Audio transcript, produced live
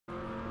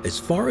As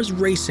far as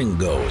racing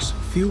goes,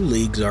 few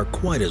leagues are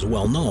quite as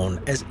well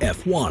known as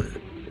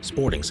F1.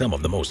 Sporting some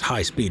of the most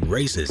high-speed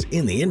races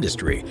in the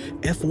industry,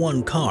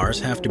 F1 cars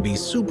have to be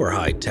super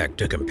high-tech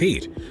to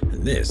compete,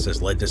 and this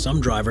has led to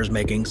some drivers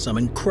making some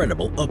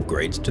incredible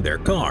upgrades to their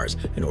cars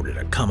in order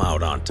to come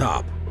out on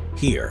top.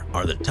 Here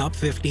are the top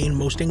 15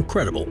 most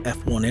incredible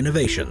F1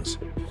 innovations.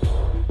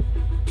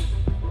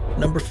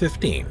 Number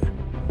 15.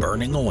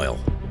 Burning oil.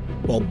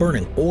 While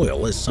burning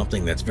oil is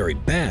something that's very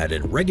bad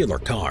in regular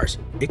cars,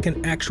 it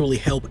can actually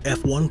help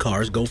F1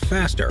 cars go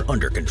faster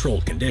under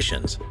controlled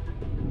conditions.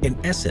 In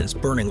essence,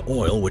 burning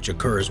oil, which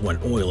occurs when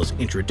oil is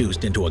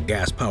introduced into a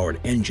gas-powered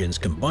engine's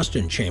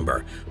combustion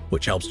chamber,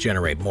 which helps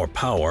generate more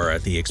power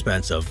at the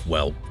expense of,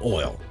 well,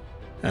 oil.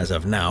 As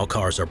of now,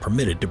 cars are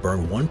permitted to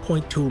burn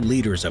 1.2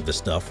 liters of the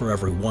stuff for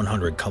every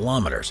 100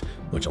 kilometers,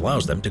 which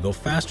allows them to go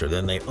faster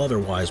than they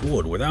otherwise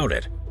would without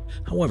it.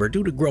 However,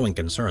 due to growing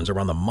concerns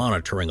around the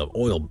monitoring of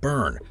oil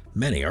burn,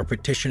 many are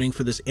petitioning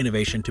for this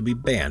innovation to be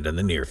banned in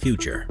the near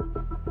future.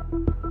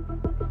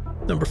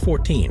 Number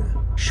 14.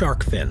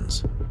 Shark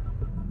fins.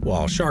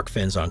 While shark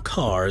fins on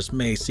cars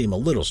may seem a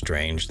little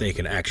strange, they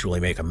can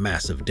actually make a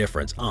massive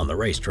difference on the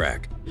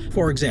racetrack.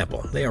 For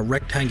example, they are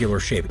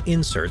rectangular-shaped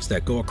inserts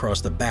that go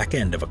across the back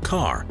end of a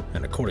car,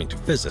 and according to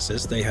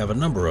physicists, they have a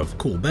number of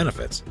cool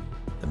benefits.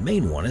 The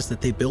main one is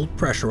that they build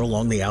pressure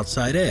along the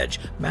outside edge,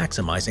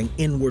 maximizing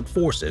inward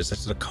forces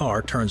as the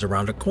car turns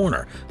around a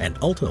corner, and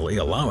ultimately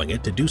allowing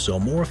it to do so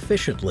more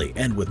efficiently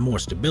and with more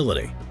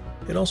stability.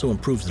 It also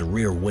improves the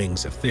rear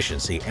wing's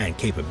efficiency and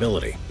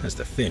capability, as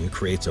the fin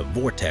creates a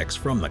vortex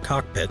from the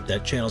cockpit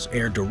that channels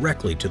air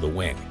directly to the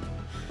wing.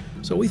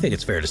 So we think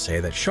it's fair to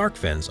say that shark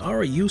fins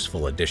are a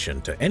useful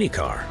addition to any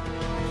car.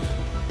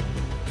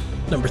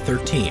 Number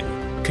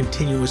 13.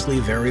 Continuously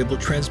variable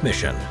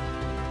transmission.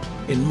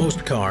 In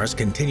most cars,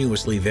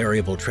 continuously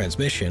variable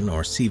transmission,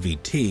 or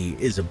CVT,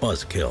 is a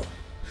buzzkill.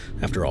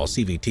 After all,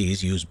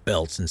 CVTs use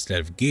belts instead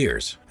of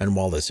gears, and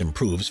while this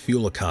improves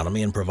fuel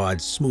economy and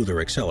provides smoother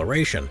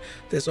acceleration,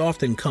 this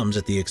often comes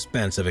at the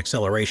expense of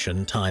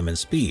acceleration, time, and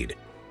speed.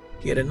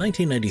 Yet in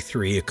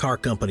 1993, a car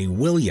company,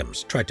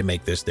 Williams, tried to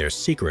make this their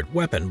secret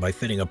weapon by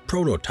fitting a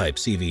prototype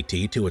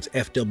CVT to its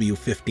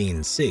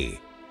FW15C.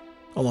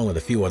 Along with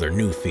a few other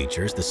new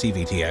features, the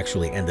CVT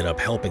actually ended up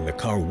helping the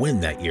car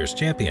win that year's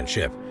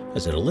championship,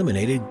 as it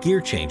eliminated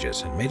gear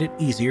changes and made it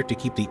easier to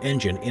keep the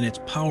engine in its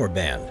power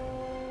band.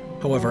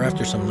 However,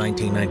 after some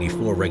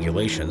 1994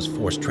 regulations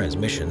forced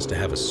transmissions to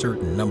have a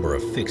certain number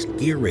of fixed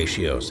gear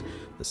ratios,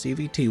 the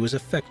CVT was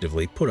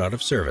effectively put out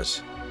of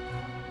service.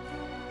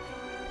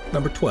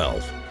 Number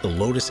 12. The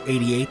Lotus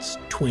 88's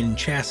twin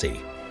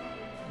chassis.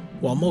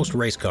 While most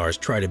race cars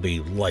try to be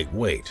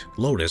lightweight,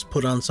 Lotus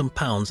put on some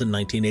pounds in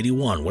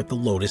 1981 with the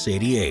Lotus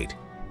 88.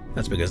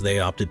 That's because they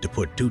opted to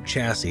put two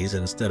chassis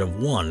instead of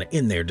one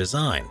in their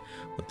design,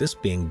 with this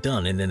being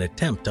done in an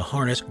attempt to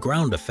harness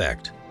ground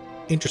effect.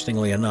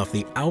 Interestingly enough,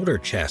 the outer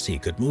chassis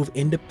could move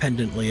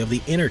independently of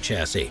the inner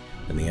chassis,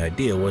 and the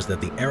idea was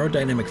that the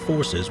aerodynamic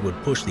forces would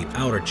push the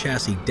outer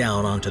chassis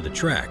down onto the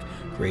track,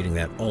 creating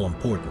that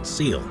all-important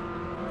seal.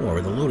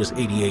 However, the Lotus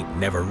 88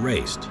 never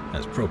raced,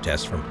 as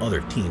protests from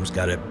other teams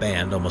got it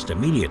banned almost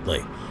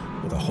immediately,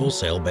 with a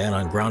wholesale ban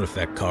on ground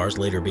effect cars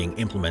later being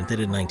implemented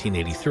in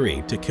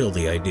 1983 to kill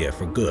the idea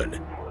for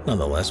good.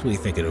 Nonetheless, we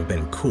think it would have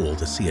been cool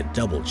to see a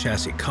double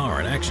chassis car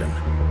in action.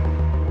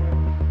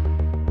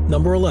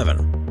 Number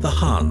 11. The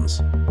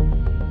Hans.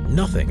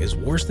 Nothing is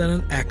worse than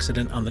an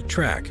accident on the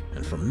track,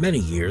 and for many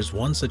years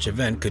one such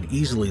event could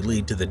easily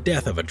lead to the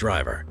death of a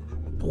driver.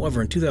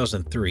 However, in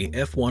 2003,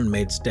 F1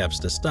 made steps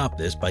to stop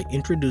this by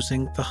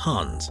introducing the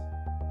Hans.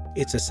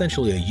 It's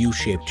essentially a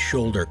U-shaped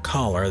shoulder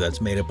collar that's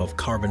made up of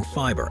carbon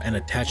fiber and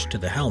attached to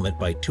the helmet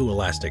by two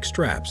elastic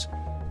straps.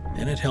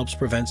 And it helps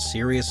prevent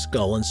serious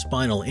skull and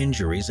spinal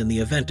injuries in the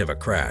event of a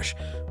crash,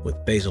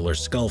 with basilar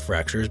skull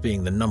fractures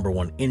being the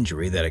 #1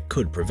 injury that it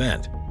could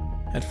prevent.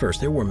 At first,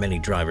 there were many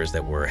drivers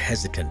that were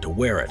hesitant to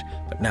wear it,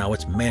 but now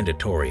it's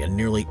mandatory in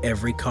nearly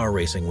every car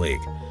racing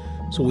league.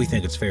 So we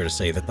think it's fair to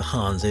say that the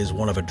Hans is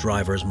one of a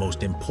driver's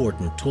most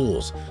important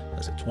tools,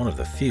 as it's one of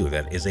the few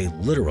that is a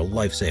literal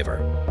lifesaver.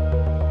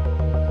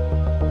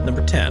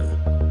 Number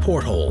 10.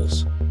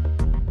 Portholes.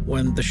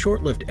 When the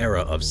short-lived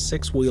era of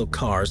six-wheel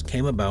cars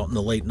came about in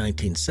the late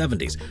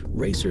 1970s,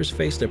 racers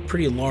faced a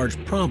pretty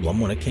large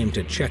problem when it came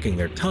to checking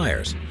their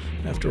tires.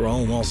 After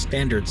all, while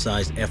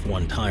standard-sized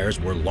F1 tires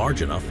were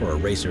large enough for a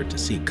racer to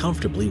see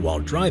comfortably while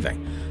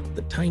driving,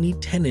 the tiny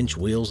 10-inch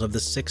wheels of the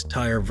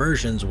six-tire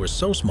versions were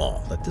so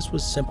small that this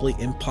was simply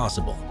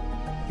impossible.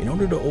 In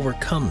order to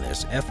overcome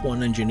this,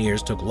 F1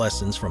 engineers took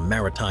lessons from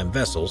maritime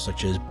vessels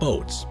such as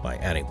boats by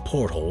adding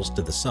portholes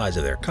to the sides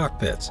of their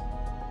cockpits.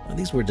 Now,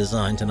 these were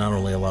designed to not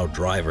only allow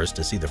drivers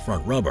to see the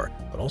front rubber,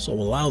 but also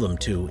allow them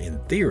to, in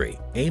theory,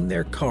 aim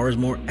their cars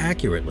more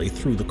accurately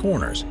through the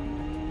corners.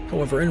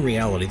 However, in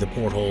reality, the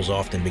portholes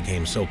often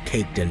became so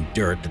caked in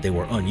dirt that they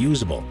were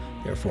unusable,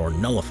 therefore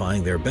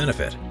nullifying their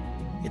benefit.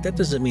 Yet that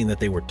doesn't mean that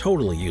they were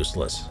totally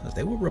useless, as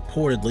they were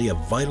reportedly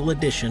a vital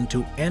addition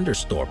to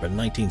Anderstorp in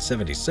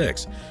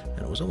 1976,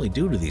 and it was only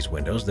due to these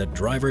windows that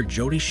driver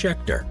Jody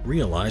Scheckter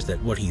realized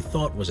that what he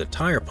thought was a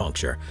tire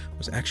puncture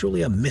was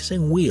actually a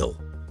missing wheel.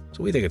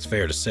 So we think it's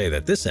fair to say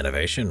that this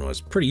innovation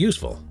was pretty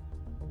useful.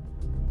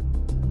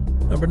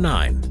 Number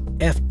 9.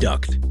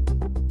 F-Duct.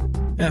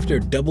 After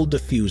double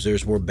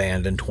diffusers were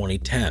banned in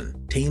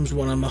 2010, teams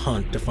went on the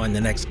hunt to find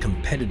the next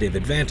competitive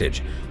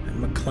advantage,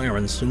 and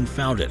McLaren soon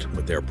found it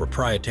with their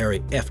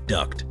proprietary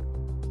F-Duct.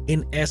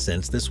 In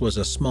essence, this was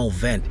a small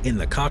vent in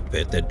the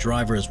cockpit that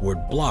drivers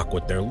would block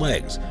with their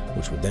legs,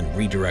 which would then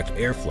redirect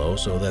airflow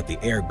so that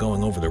the air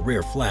going over the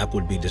rear flap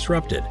would be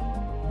disrupted,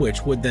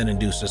 which would then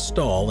induce a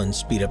stall and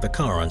speed up the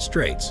car on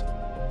straights.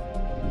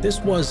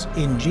 This was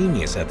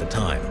ingenious at the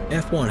time.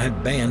 F1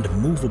 had banned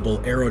movable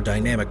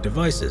aerodynamic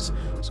devices,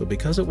 so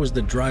because it was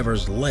the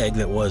driver's leg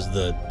that was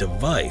the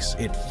device,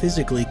 it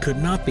physically could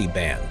not be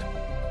banned.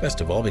 Best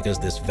of all, because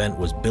this vent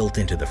was built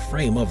into the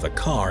frame of the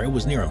car, it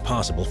was near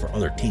impossible for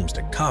other teams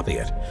to copy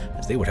it,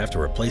 as they would have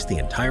to replace the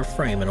entire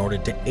frame in order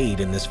to aid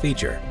in this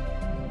feature.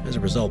 As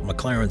a result,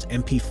 McLaren's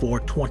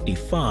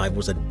MP425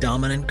 was a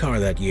dominant car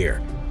that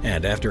year,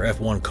 and after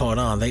F1 caught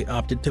on, they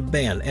opted to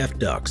ban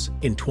F-Ducts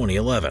in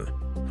 2011.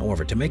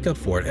 However, to make up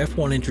for it,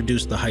 F1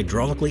 introduced the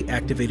hydraulically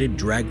activated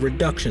drag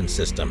reduction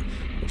system,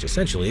 which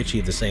essentially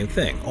achieved the same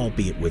thing,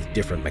 albeit with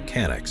different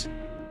mechanics.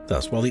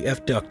 Thus, while the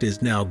F-Duct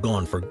is now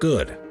gone for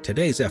good,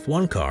 today's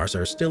F1 cars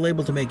are still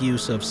able to make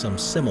use of some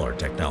similar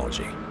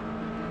technology.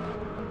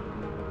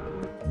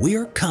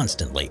 We're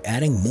constantly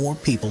adding more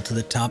people to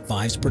the Top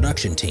 5's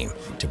production team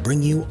to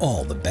bring you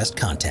all the best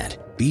content.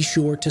 Be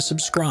sure to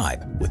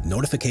subscribe with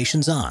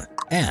notifications on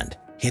and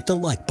hit the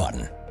like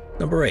button.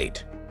 Number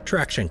 8.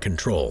 Traction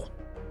control.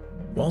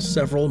 While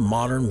several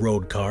modern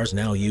road cars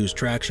now use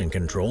traction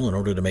control in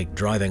order to make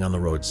driving on the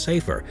road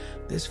safer,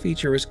 this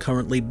feature is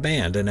currently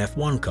banned in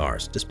F1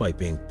 cars, despite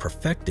being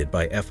perfected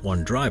by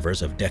F1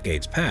 drivers of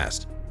decades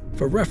past.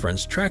 For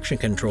reference, traction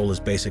control is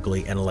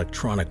basically an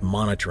electronic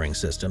monitoring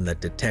system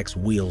that detects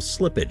wheel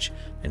slippage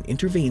and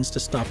intervenes to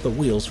stop the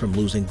wheels from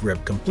losing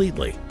grip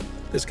completely.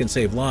 This can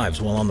save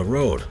lives while on the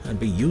road and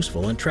be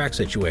useful in track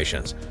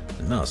situations,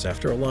 and thus,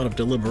 after a lot of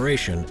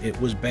deliberation, it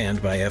was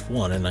banned by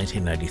F1 in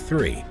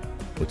 1993.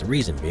 With the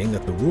reason being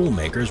that the rule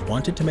makers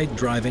wanted to make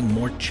driving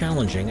more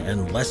challenging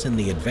and lessen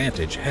the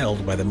advantage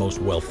held by the most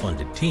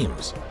well-funded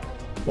teams.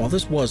 While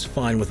this was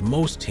fine with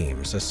most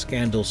teams, a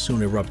scandal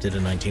soon erupted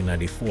in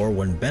 1994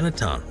 when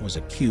Benetton was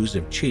accused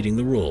of cheating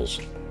the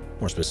rules.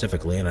 More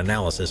specifically, an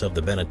analysis of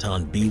the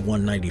Benetton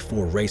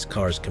B194 race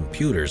car's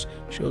computers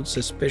showed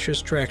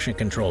suspicious traction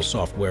control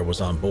software was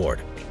on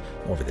board.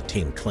 However, the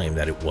team claimed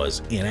that it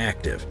was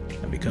inactive,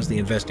 and because the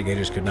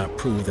investigators could not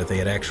prove that they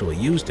had actually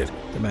used it,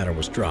 the matter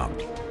was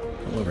dropped.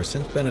 However,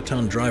 since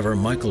Benetton driver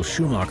Michael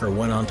Schumacher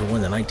went on to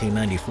win the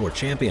 1994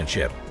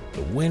 championship,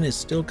 the win is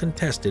still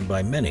contested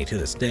by many to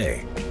this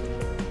day.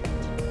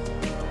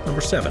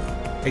 Number 7.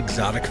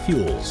 Exotic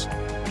fuels.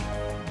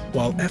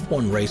 While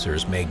F1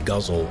 racers may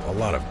guzzle a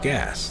lot of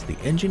gas, the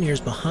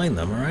engineers behind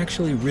them are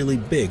actually really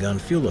big on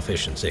fuel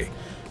efficiency.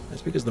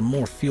 That's because the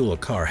more fuel a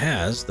car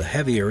has, the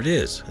heavier it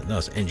is, and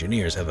thus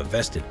engineers have a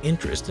vested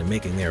interest in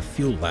making their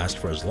fuel last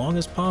for as long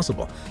as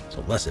possible,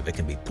 so less of it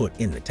can be put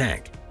in the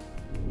tank.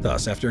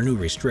 Thus, after new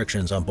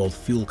restrictions on both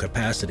fuel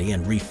capacity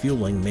and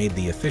refueling made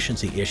the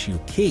efficiency issue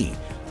key,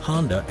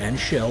 Honda and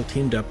Shell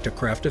teamed up to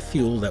craft a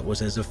fuel that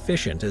was as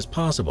efficient as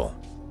possible.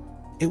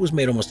 It was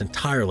made almost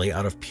entirely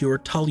out of pure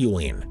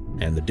toluene,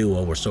 and the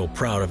duo were so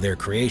proud of their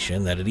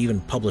creation that it even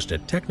published a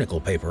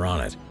technical paper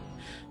on it.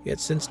 Yet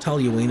since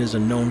toluene is a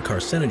known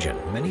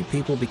carcinogen, many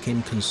people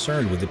became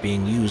concerned with it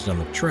being used on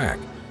the track,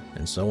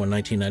 and so in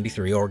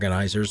 1993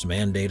 organizers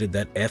mandated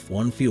that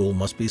F1 fuel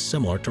must be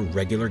similar to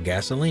regular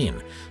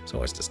gasoline,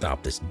 so as to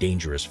stop this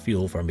dangerous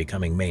fuel from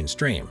becoming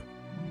mainstream.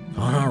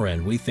 On our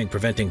end, we think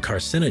preventing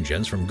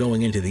carcinogens from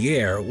going into the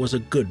air was a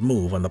good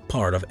move on the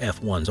part of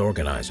F1's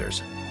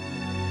organizers.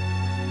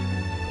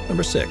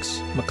 Number 6.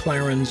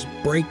 McLaren's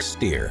brake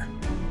steer.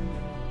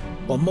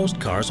 While most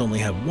cars only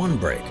have one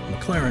brake,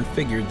 McLaren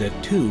figured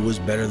that 2 was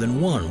better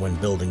than 1 when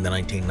building the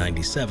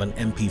 1997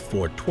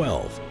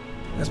 MP412.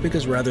 That's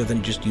because rather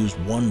than just use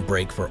one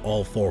brake for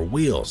all 4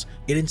 wheels,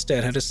 it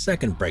instead had a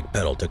second brake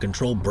pedal to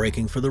control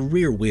braking for the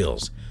rear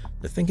wheels.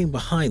 The thinking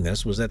behind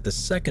this was that the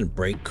second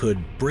brake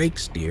could brake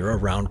steer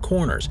around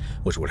corners,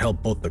 which would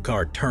help both the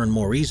car turn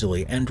more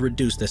easily and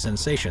reduce the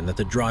sensation that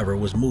the driver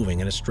was moving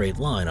in a straight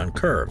line on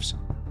curves.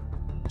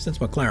 Since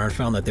McLaren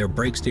found that their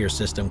brake steer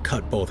system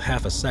cut both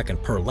half a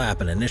second per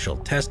lap in initial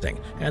testing,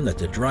 and that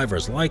the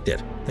drivers liked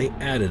it, they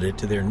added it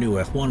to their new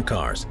F1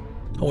 cars.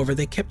 However,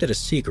 they kept it a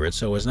secret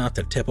so as not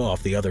to tip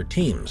off the other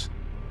teams.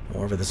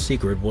 However, the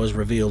secret was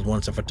revealed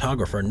once a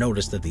photographer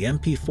noticed that the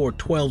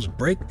MP412's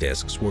brake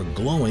discs were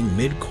glowing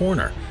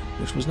mid-corner,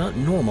 which was not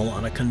normal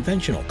on a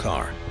conventional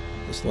car.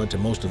 This led to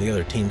most of the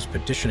other teams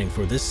petitioning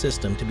for this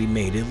system to be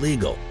made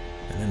illegal,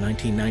 and in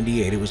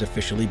 1998 it was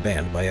officially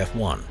banned by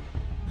F1.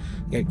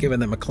 Yet given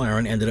that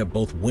McLaren ended up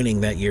both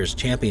winning that year's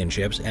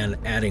championships and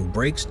adding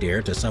brake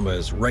steer to some of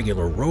his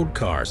regular road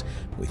cars,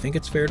 we think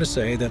it's fair to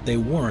say that they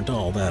weren't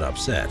all that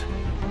upset.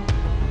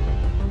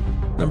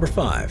 Number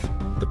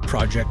 5. The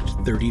Project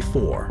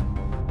 34.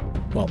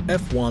 While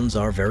F1s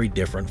are very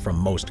different from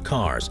most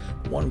cars,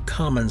 one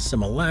common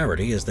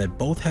similarity is that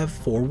both have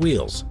 4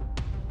 wheels.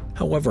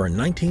 However, in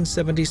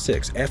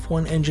 1976,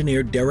 F1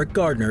 engineer Derek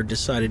Gardner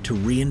decided to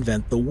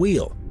reinvent the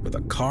wheel with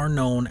a car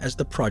known as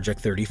the Project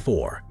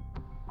 34.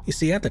 You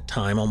see, at the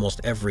time,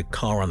 almost every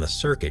car on the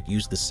circuit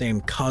used the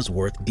same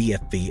Cosworth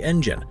DFV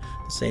engine,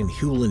 the same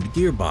Hewland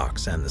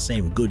gearbox, and the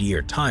same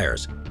Goodyear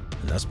tires,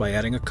 and thus by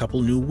adding a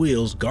couple new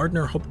wheels,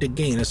 Gardner hoped to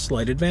gain a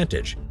slight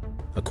advantage.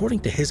 According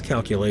to his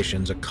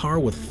calculations, a car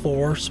with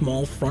 4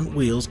 small front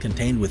wheels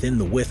contained within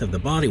the width of the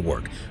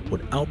bodywork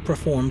would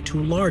outperform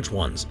 2 large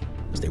ones,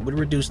 as they would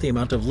reduce the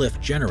amount of lift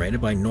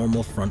generated by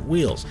normal front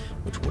wheels,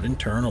 which would in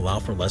turn allow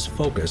for less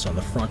focus on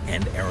the front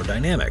end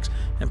aerodynamics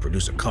and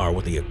produce a car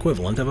with the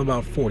equivalent of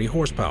about 40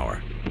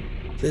 horsepower.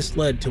 This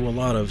led to a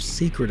lot of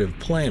secretive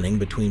planning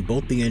between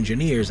both the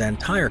engineers and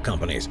tire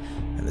companies,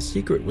 and the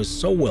secret was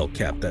so well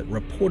kept that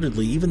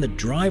reportedly even the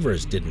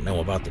drivers didn't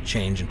know about the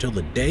change until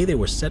the day they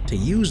were set to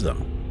use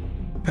them.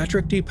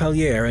 Patrick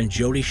Depailler and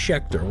Jody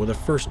Scheckter were the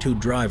first 2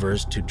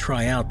 drivers to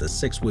try out the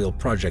 6-wheel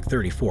Project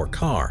 34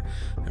 car,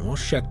 and while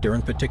Scheckter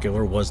in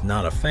particular was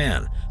not a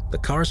fan, the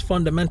car's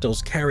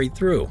fundamentals carried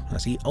through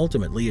as he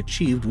ultimately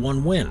achieved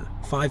 1 win,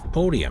 5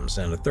 podiums,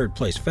 and a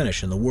 3rd-place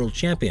finish in the World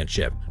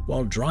Championship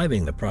while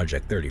driving the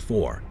Project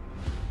 34.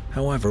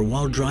 However,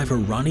 while driver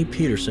Ronnie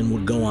Peterson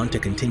would go on to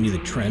continue the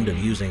trend of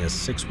using a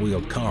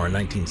 6-wheeled car in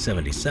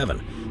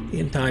 1977, the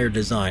entire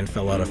design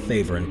fell out of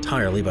favor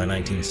entirely by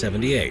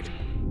 1978.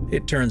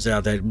 It turns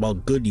out that while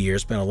Goodyear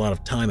spent a lot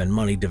of time and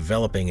money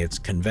developing its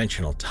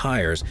conventional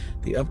tires,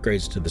 the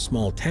upgrades to the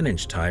small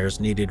 10-inch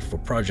tires needed for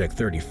Project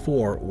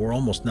 34 were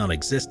almost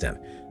non-existent,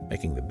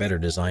 making the better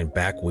designed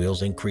back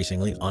wheels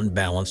increasingly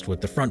unbalanced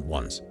with the front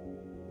ones.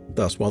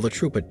 Thus, while the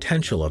true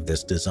potential of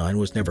this design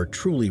was never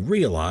truly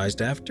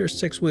realized, after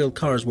 6-wheeled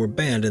cars were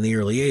banned in the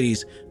early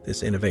 80s,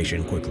 this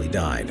innovation quickly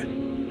died.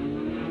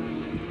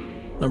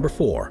 Number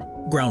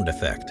 4. Ground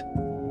effect.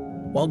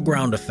 While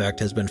ground effect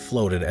has been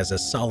floated as a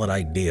solid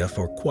idea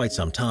for quite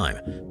some time,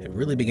 it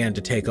really began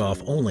to take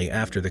off only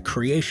after the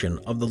creation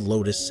of the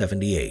Lotus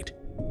 78.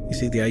 You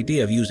see, the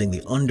idea of using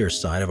the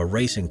underside of a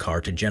racing car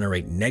to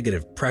generate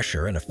negative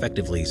pressure and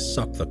effectively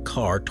suck the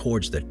car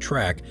towards the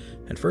track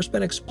had first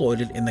been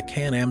exploited in the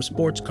Can-Am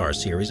sports car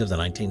series of the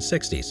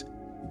 1960s.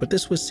 But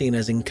this was seen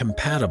as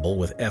incompatible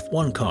with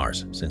F1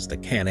 cars, since the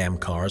Can-Am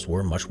cars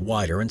were much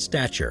wider in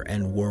stature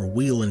and were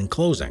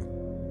wheel-enclosing.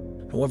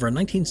 However, in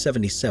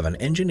 1977,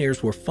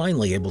 engineers were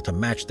finally able to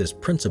match this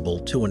principle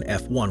to an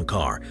F1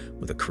 car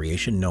with a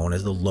creation known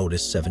as the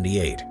Lotus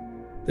 78.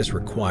 This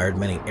required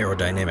many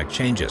aerodynamic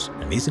changes,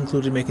 and these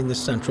included making the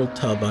central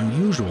tub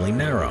unusually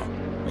narrow,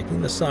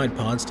 making the side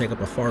pods take up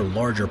a far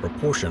larger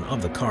proportion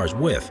of the car's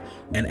width,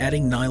 and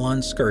adding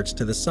nylon skirts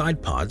to the side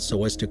pods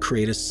so as to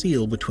create a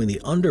seal between the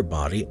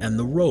underbody and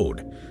the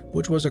road,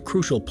 which was a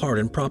crucial part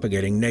in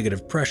propagating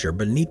negative pressure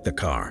beneath the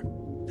car.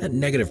 That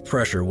negative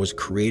pressure was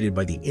created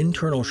by the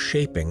internal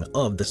shaping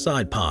of the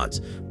side pods,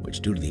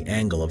 which due to the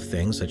angle of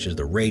things such as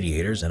the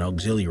radiators and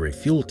auxiliary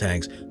fuel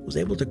tanks was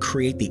able to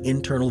create the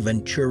internal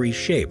Venturi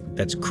shape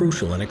that's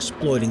crucial in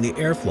exploiting the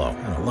airflow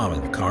and allowing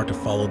the car to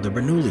follow the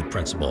Bernoulli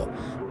principle,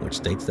 which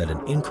states that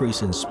an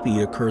increase in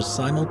speed occurs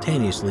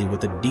simultaneously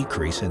with a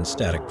decrease in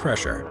static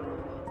pressure.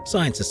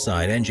 Science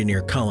aside,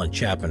 engineer Colin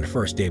Chapman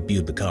first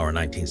debuted the car in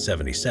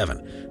 1977,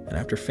 and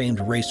after famed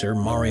racer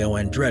Mario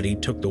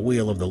Andretti took the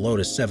wheel of the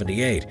Lotus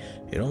 78,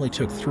 it only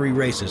took 3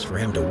 races for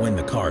him to win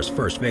the car's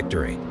first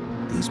victory.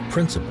 These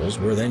principles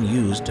were then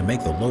used to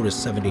make the Lotus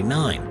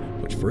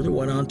 79, which further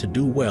went on to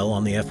do well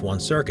on the F1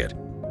 circuit.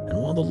 And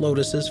while the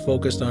Lotus's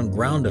focused on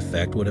ground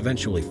effect would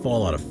eventually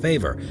fall out of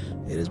favor,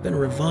 it has been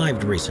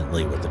revived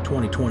recently with the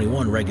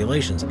 2021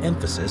 regulations'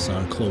 emphasis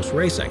on close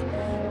racing.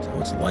 So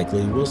it's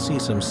likely we'll see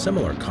some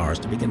similar cars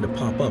to begin to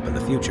pop up in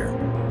the future.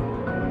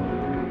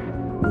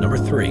 Number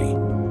 3.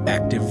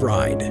 Active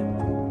ride.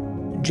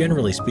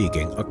 Generally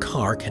speaking, a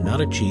car cannot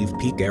achieve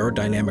peak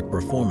aerodynamic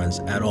performance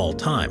at all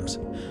times.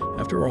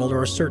 After all, there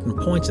are certain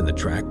points in the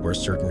track where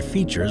certain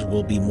features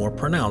will be more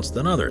pronounced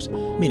than others,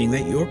 meaning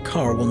that your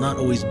car will not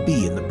always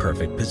be in the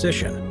perfect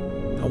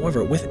position.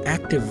 However, with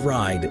active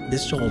ride,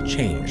 this all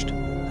changed.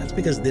 That's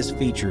because this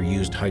feature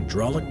used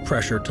hydraulic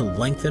pressure to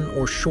lengthen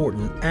or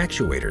shorten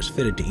actuators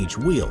fitted to each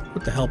wheel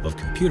with the help of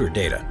computer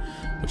data,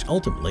 which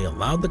ultimately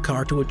allowed the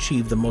car to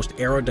achieve the most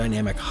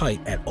aerodynamic height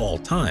at all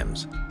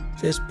times.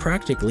 This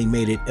practically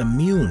made it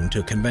immune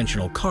to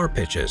conventional car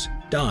pitches,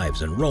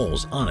 dives, and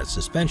rolls on its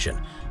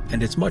suspension,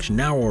 and its much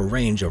narrower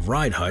range of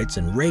ride heights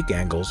and rake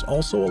angles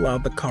also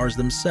allowed the cars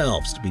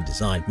themselves to be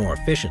designed more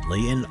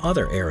efficiently in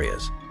other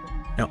areas.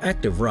 Now,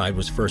 active ride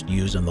was first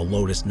used on the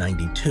Lotus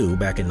 92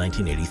 back in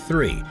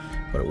 1983,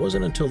 but it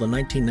wasn't until the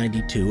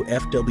 1992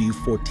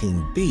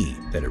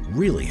 FW14B that it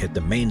really hit the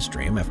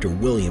mainstream after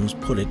Williams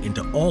put it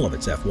into all of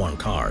its F1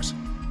 cars.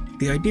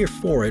 The idea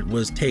for it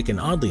was taken,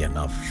 oddly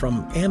enough,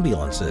 from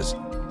ambulances,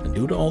 and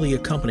due to all the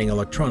accompanying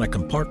electronic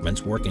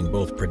compartments working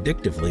both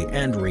predictively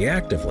and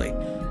reactively,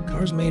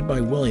 cars made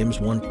by Williams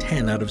won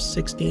 10 out of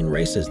 16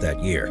 races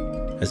that year,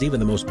 as even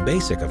the most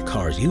basic of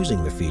cars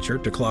using the feature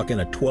to clock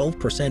in a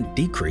 12%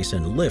 decrease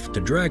in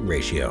lift-to-drag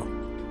ratio.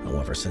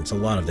 However, since a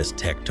lot of this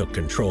tech took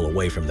control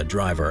away from the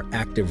driver,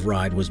 active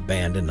ride was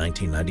banned in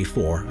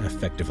 1994,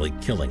 effectively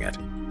killing it.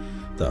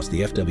 Thus,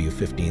 the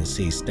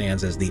FW15C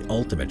stands as the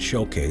ultimate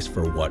showcase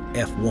for what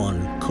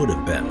F1 could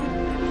have been.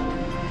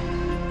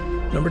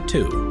 Number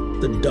 2.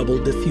 The double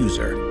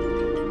diffuser.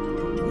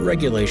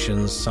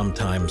 Regulations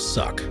sometimes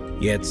suck,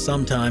 yet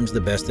sometimes the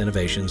best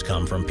innovations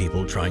come from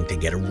people trying to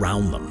get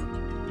around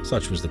them.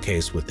 Such was the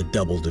case with the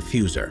double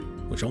diffuser,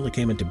 which only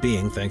came into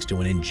being thanks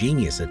to an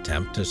ingenious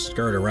attempt to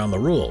skirt around the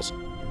rules.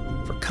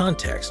 For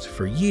context,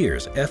 for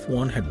years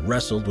F1 had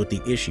wrestled with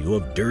the issue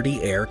of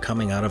dirty air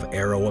coming out of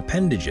aero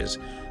appendages,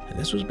 and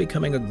this was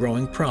becoming a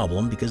growing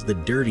problem because the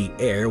dirty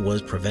air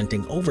was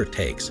preventing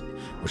overtakes,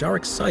 which are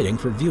exciting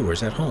for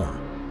viewers at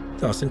home.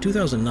 Thus, in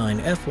 2009,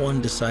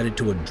 F1 decided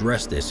to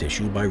address this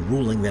issue by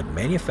ruling that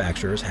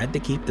manufacturers had to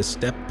keep the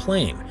step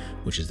plane,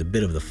 which is the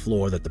bit of the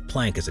floor that the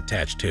plank is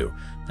attached to,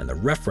 and the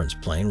reference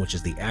plane, which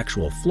is the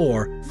actual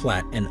floor,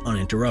 flat and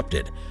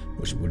uninterrupted,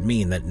 which would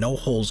mean that no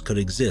holes could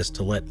exist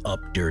to let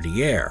up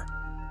dirty air.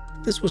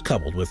 This was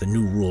coupled with the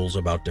new rules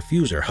about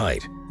diffuser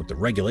height, with the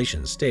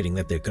regulations stating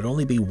that they could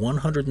only be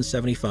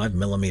 175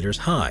 millimeters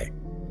high.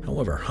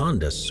 However,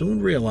 Honda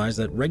soon realized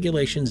that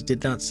regulations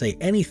did not say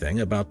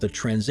anything about the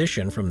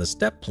transition from the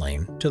step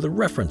plane to the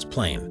reference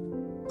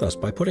plane. Thus,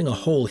 by putting a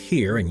hole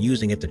here and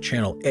using it to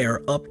channel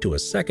air up to a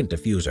second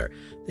diffuser,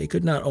 they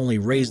could not only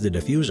raise the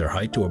diffuser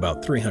height to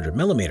about 300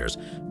 millimeters,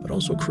 but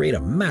also create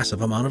a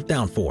massive amount of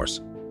downforce.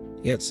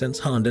 Yet since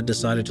Honda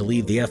decided to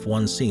leave the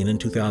F1 scene in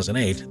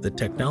 2008, the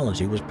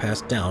technology was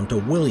passed down to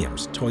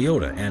Williams,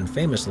 Toyota, and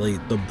famously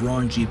the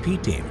Brabham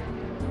GP team.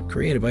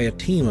 Created by a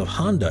team of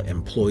Honda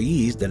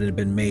employees that had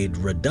been made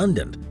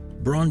redundant,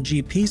 Brabham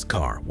GP's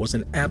car was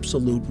an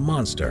absolute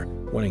monster,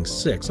 winning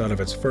 6 out of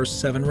its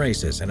first 7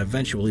 races and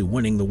eventually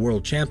winning the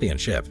World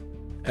Championship.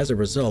 As a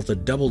result, the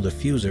double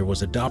diffuser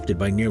was adopted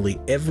by nearly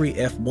every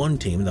F1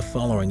 team the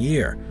following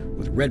year,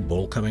 with Red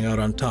Bull coming out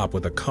on top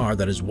with a car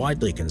that is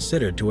widely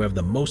considered to have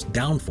the most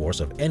downforce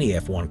of any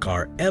F1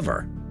 car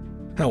ever.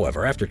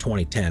 However, after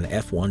 2010,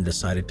 F1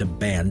 decided to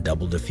ban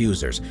double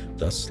diffusers,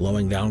 thus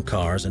slowing down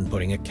cars and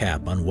putting a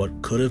cap on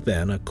what could have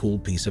been a cool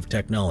piece of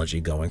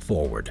technology going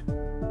forward.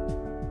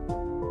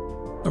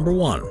 Number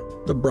 1.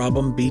 The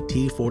Brabham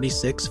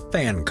BT46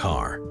 Fan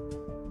car.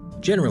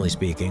 Generally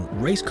speaking,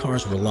 race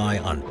cars rely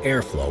on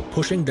airflow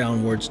pushing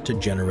downwards to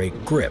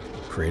generate grip,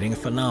 creating a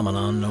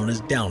phenomenon known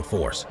as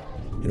downforce.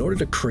 In order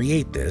to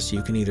create this,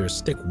 you can either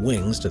stick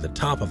wings to the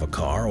top of a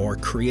car or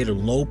create a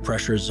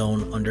low-pressure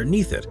zone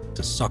underneath it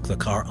to suck the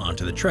car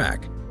onto the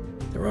track.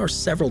 There are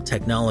several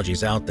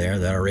technologies out there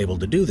that are able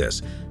to do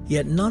this,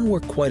 yet none were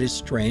quite as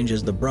strange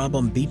as the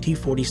Brabham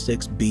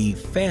BT46B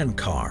fan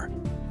car.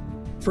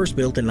 First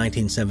built in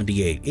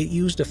 1978, it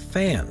used a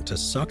fan to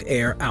suck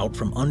air out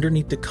from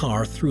underneath the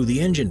car through the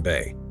engine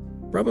bay.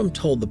 Brabham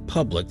told the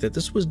public that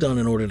this was done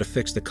in order to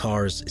fix the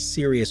car's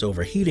serious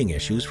overheating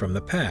issues from the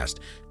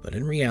past, but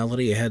in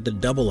reality it had the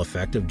double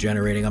effect of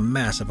generating a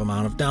massive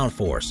amount of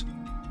downforce.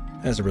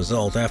 As a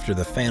result, after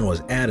the fan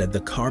was added,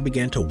 the car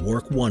began to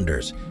work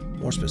wonders.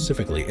 More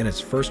specifically, in its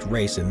first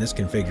race in this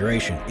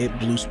configuration, it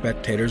blew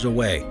spectators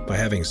away by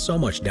having so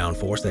much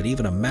downforce that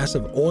even a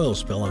massive oil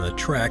spill on the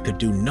track could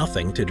do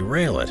nothing to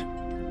derail it.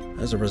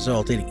 As a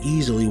result, it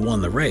easily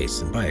won the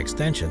race, and by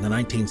extension, the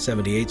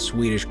 1978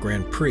 Swedish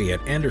Grand Prix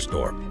at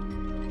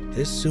Anderstorp.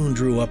 This soon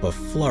drew up a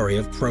flurry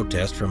of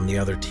protest from the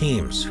other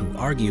teams, who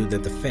argued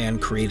that the fan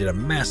created a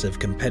massive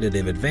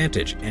competitive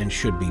advantage and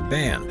should be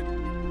banned.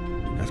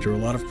 After a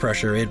lot of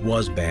pressure, it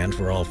was banned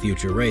for all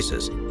future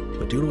races,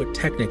 but due to it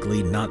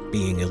technically not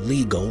being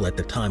illegal at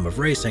the time of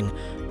racing,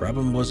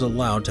 Brabham was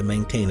allowed to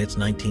maintain its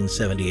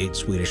 1978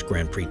 Swedish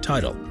Grand Prix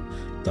title.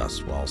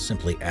 Thus, while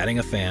simply adding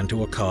a fan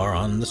to a car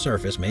on the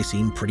surface may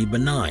seem pretty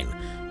benign,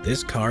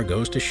 this car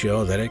goes to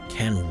show that it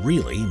can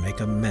really make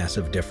a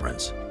massive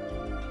difference.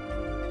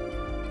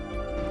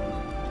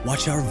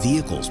 Watch our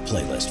Vehicles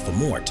playlist for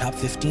more top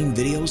 15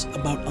 videos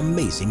about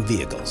amazing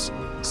vehicles.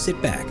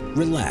 Sit back,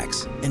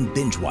 relax, and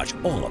binge watch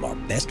all of our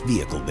best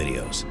vehicle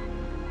videos.